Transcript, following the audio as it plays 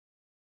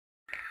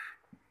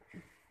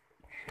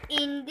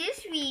In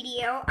this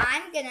video,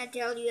 I'm gonna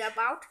tell you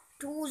about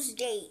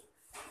Tuesday.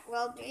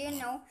 Well, do you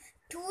know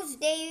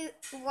Tuesday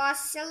was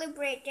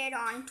celebrated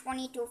on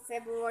 22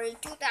 February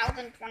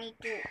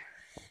 2022.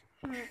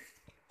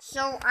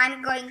 So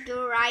I'm going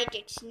to write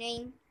its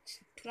name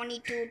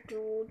 22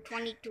 to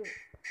 22.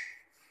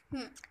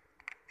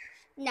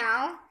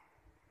 Now,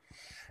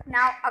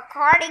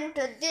 according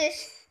to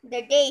this,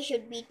 the day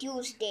should be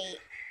Tuesday.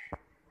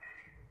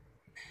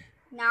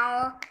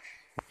 Now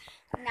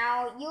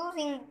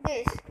using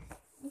this,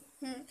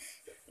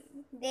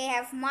 they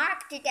have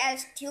marked it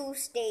as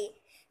Tuesday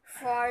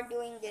for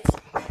doing this.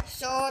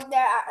 So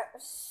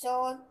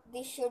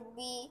this should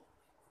be,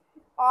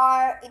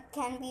 or it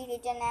can be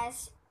written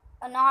as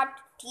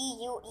not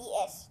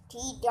TUES,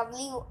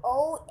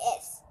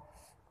 TWOS,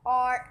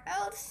 or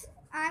else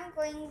I'm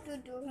going to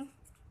do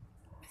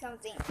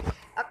something.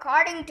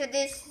 According to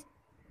this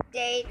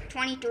day,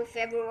 22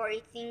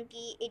 February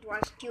thingy, it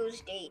was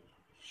Tuesday.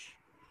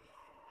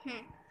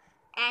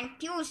 And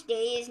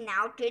Tuesday is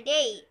now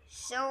today.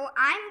 So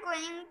I'm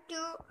going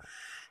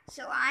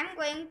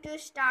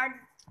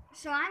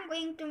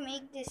to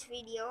make this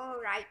video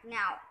right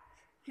now.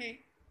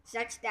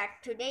 Such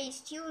that today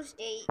is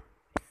Tuesday.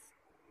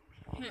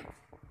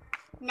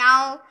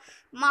 Now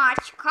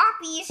March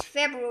copies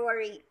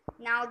February.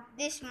 Now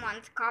this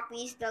month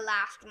copies the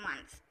last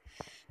month.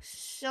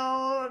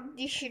 So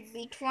this should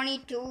be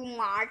 22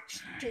 March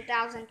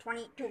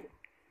 2022.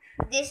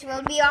 This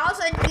will be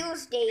also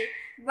Tuesday,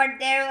 but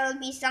there will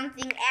be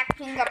something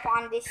acting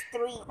upon this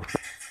 3.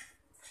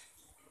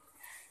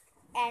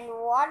 And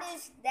what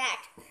is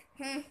that?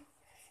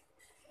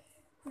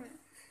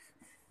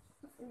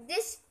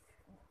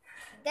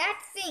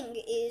 That thing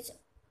is,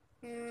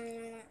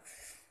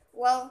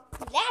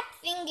 that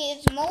thing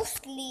is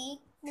mostly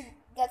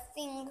the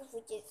thing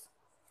which is,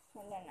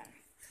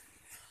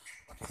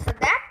 So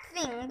that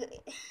thing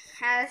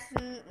has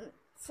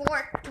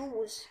 4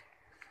 2's.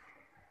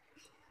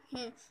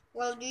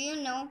 Well, do you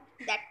know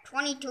that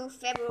 22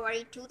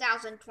 February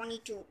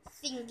 2022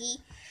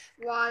 thingy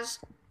was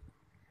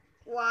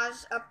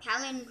a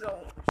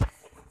palindrome?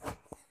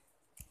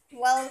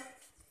 Well,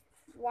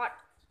 what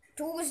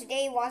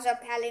Tuesday was a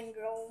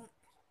palindrome.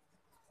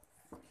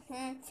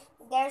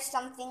 There's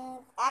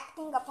something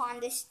acting upon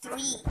this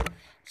 3.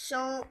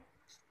 So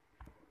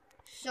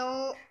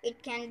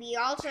it can be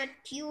also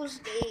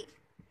Tuesday.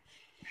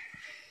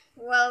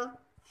 Well,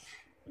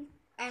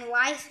 and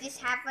why is this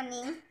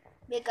happening?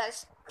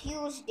 Because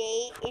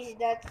Tuesday is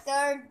the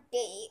 3rd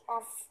day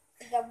of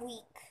the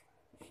week,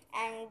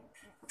 and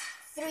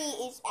 3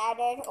 is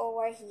added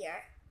over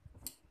here.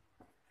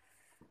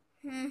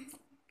 And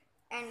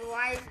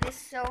why is this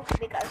so?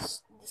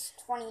 Because this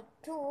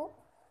 22,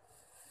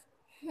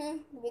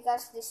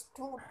 because this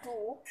 2,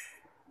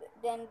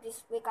 then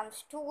this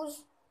becomes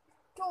 2's,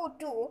 2,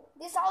 2,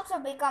 this also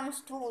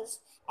becomes 2's,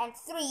 and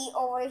 3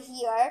 over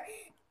here,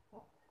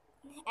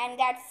 and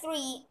that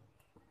 3,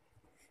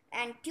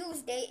 and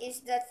Tuesday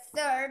is the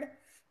 3rd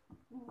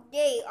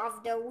day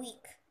of the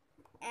week.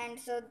 And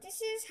so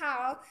this is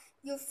how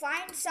you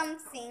find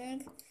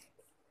something,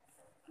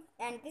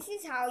 and this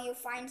is how you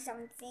find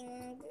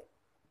something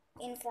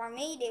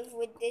informative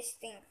with this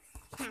thing.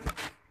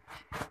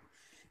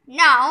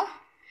 Now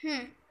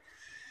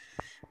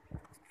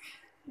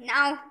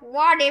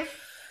what if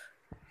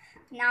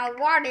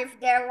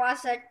there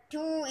was a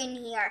 2 in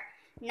here?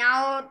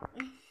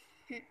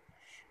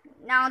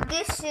 Now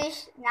this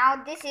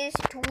is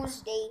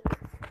Tuesday.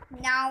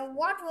 Now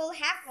what will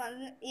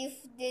happen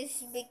if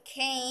this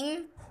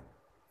became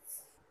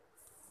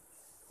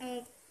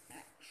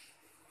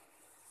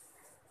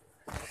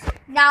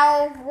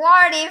Now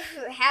what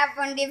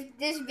happened if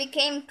this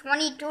became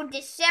 22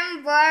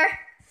 December?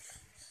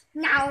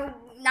 Now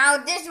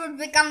this would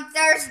become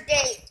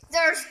Thursday.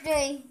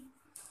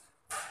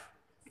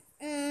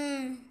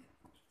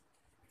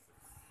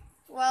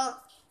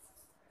 Well,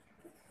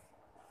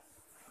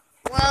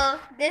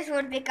 this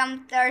would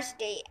become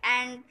Thursday,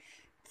 and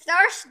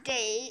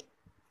Thursday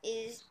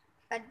is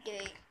a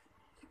day.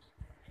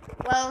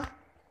 Well,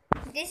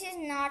 this is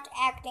not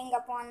acting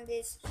upon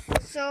this.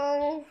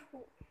 So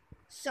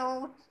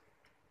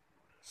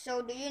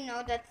do you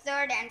know the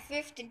 3rd and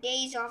 5th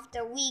days of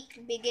the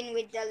week begin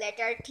with the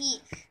letter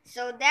T?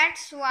 So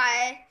that's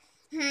why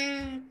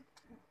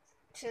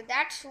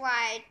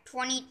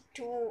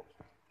 22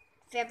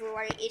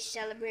 February is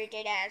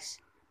celebrated as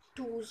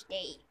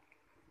Tuesday.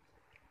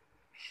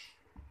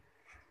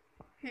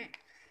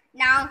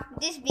 Now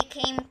this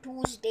became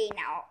Tuesday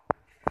now.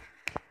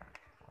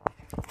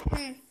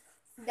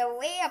 The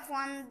way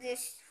upon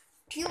this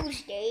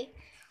Tuesday,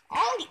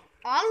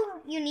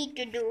 all you need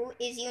to do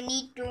is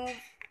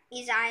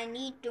I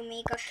need to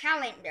make a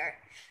calendar.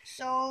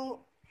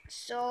 So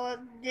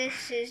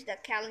this is the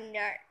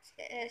calendar,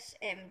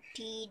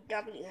 SMTWTFS.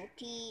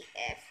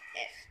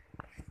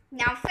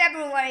 Now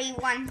February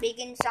 1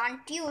 begins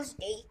on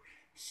Tuesday.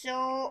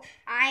 So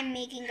I'm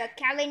making a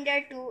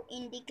calendar to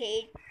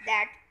indicate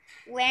that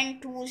when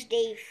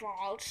Tuesday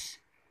falls.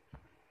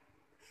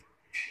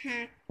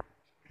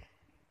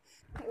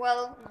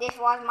 Well, this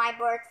was my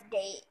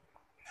birthday.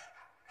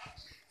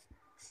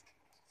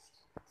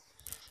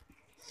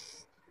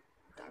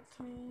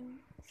 13,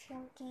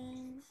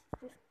 14,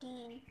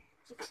 15,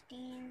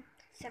 16,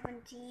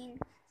 17,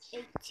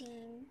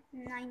 18,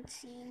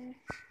 19,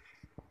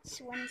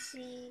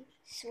 20,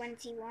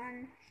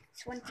 21,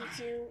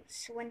 22,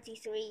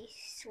 23,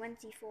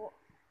 24,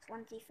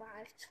 25,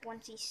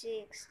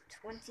 26,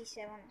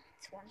 27,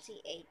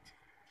 28.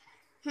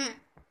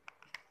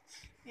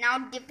 Now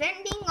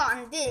depending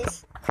on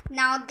this,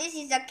 now this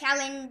is a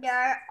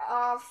calendar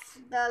of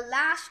the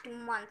last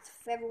month,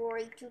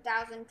 February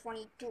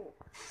 2022.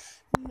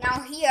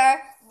 Now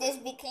here this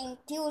became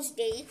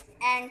Tuesday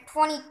and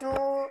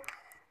 22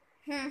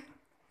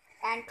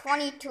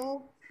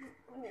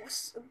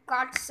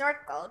 got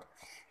circled.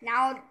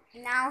 Now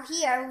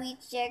here we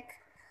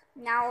check.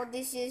 Now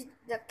this is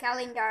the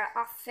calendar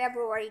of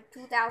February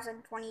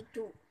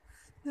 2022.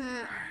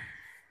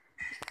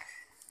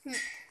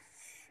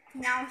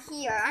 Now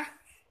here,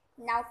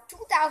 now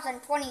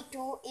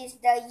 2022 is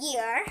the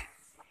year,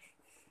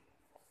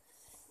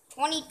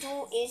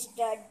 22 is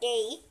the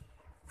day,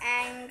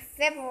 and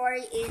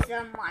February is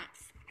the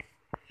month.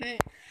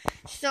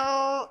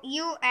 So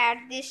you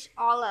add this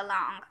all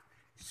along.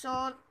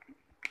 So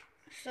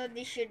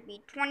this should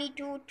be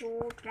 22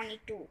 to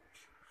 22.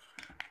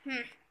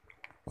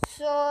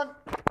 So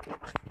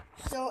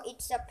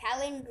it's a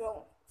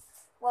palindrome.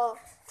 Well,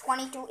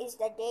 22 is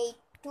the day,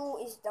 2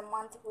 is the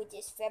month, which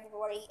is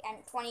February,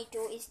 and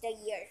 22 is the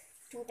year,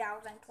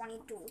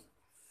 2022.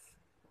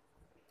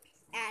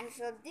 And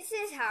so this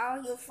is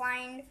how you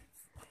find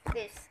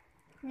this.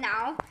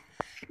 Now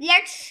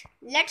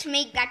let's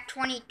make that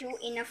 22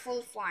 in a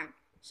full form.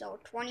 So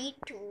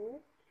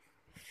 22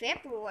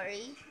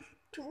 February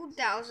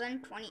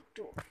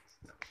 2022.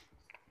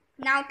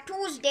 Now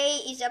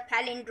Tuesday is a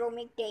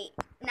palindromic day.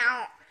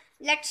 Now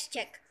let's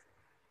check.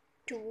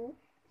 2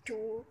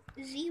 2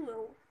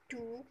 0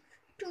 2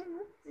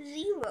 2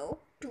 0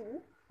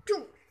 2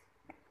 2.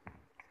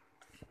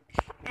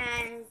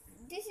 And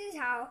this is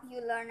how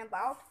you learn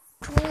about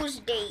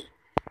Tuesday.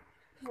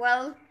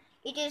 Well,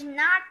 it is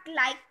not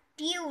like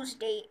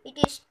Tuesday, it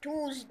is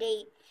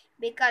Tuesday,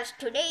 because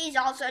today is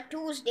also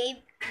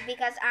Tuesday,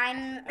 because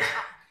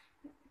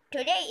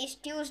today is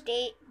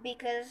Tuesday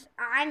because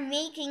I'm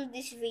making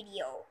this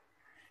video.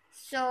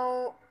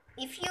 So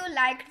if you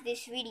liked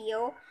this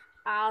video,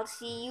 I'll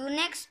see you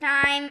next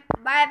time.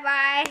 Bye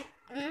bye.